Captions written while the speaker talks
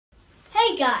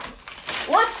Hey guys,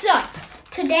 what's up?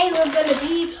 Today we're going to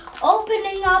be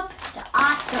opening up the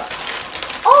awesome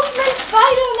Ultimate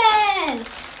Spider-Man!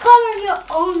 Color your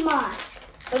own mask.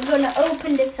 We're going to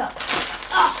open this up.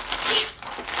 Oh.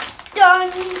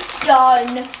 Done,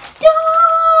 done,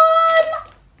 done!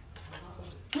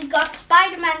 We got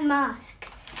Spider-Man mask.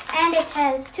 And it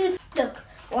has two, look,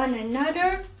 one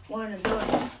another.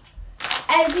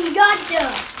 And we got the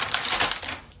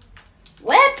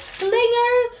web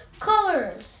slinger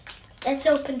colors. Let's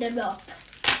open them up.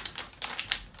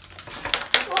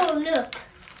 Oh, look.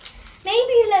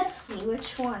 Maybe let's see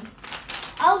which one.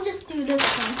 I'll just do this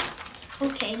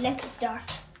one. Okay, let's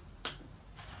start.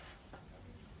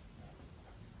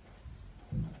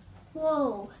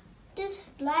 Whoa, this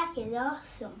black is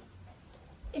awesome.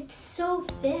 It's so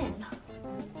thin.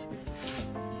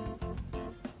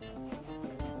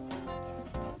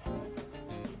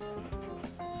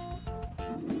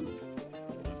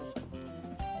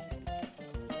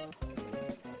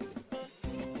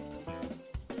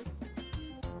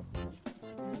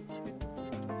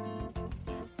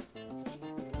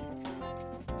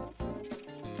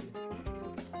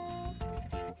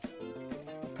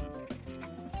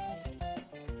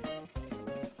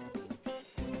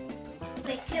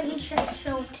 Wait, let me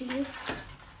show it to you.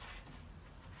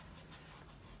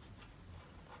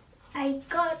 I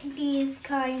got these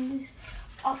kinds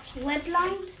of web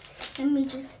lines. Let me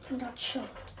just not show.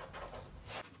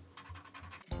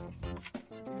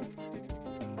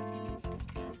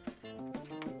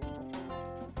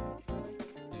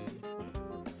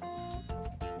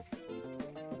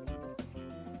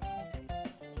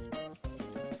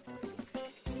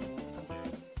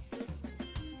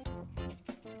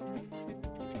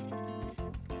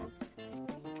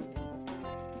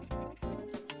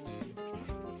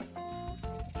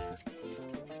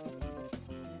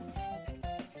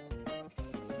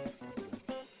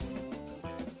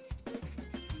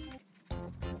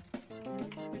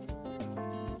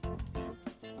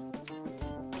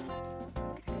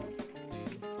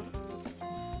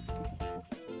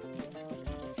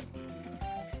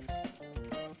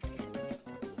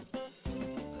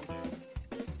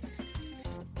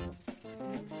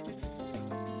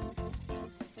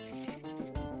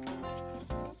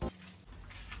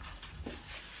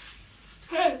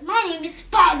 Hey, my name is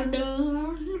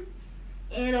Spider-Man,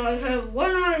 and I have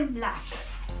one eye black.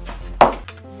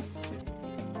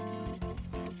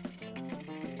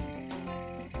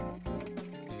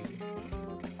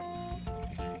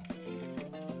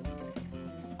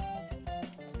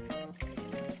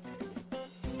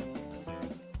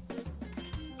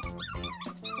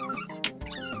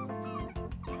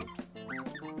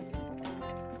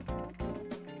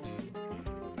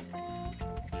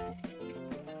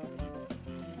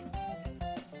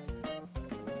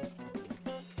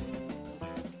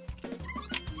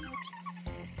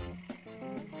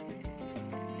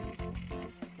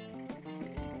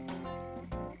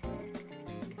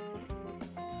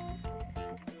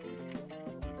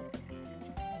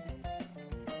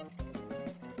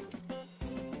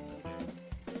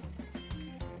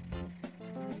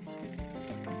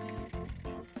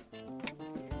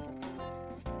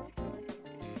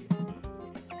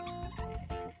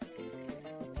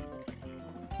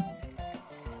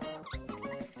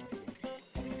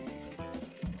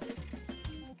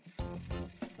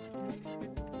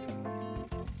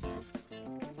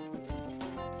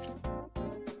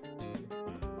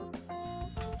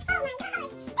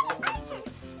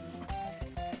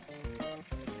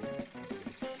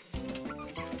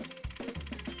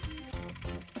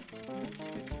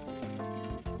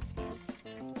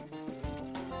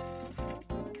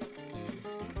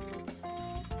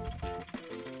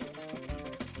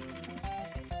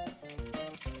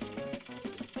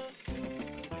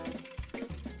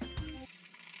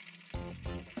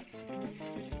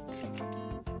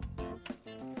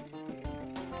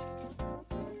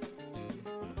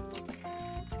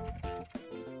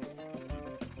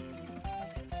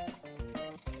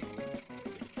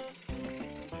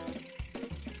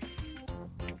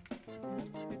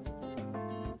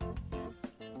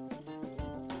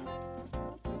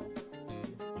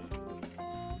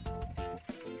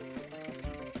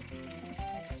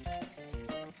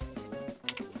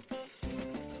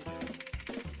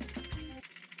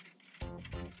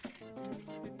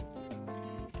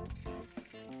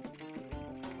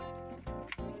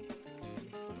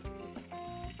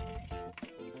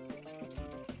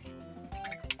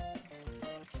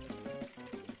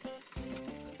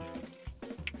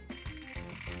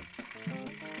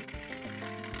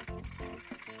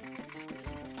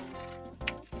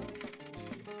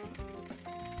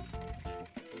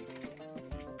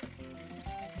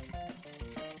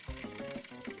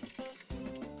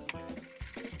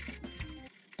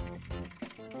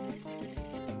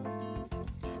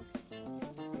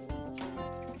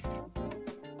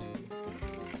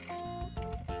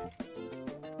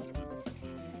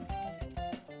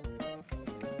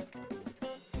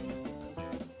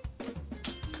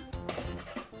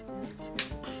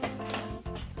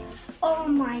 Oh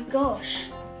my gosh.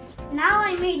 Now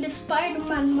I made the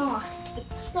Spider-Man mask.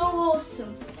 It's so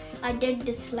awesome. I did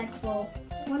this like for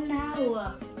 1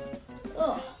 hour.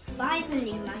 Oh,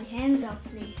 finally my hands are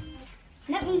free.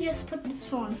 Let me just put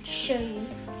this on to show you.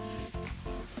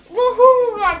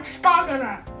 Woohoo, like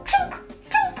Spider-Man.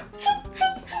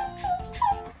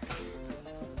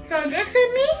 So this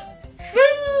is me.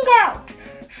 Swing out.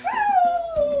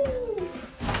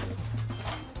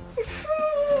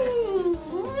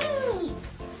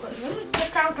 Wait, let me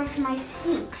get out of my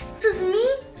seat.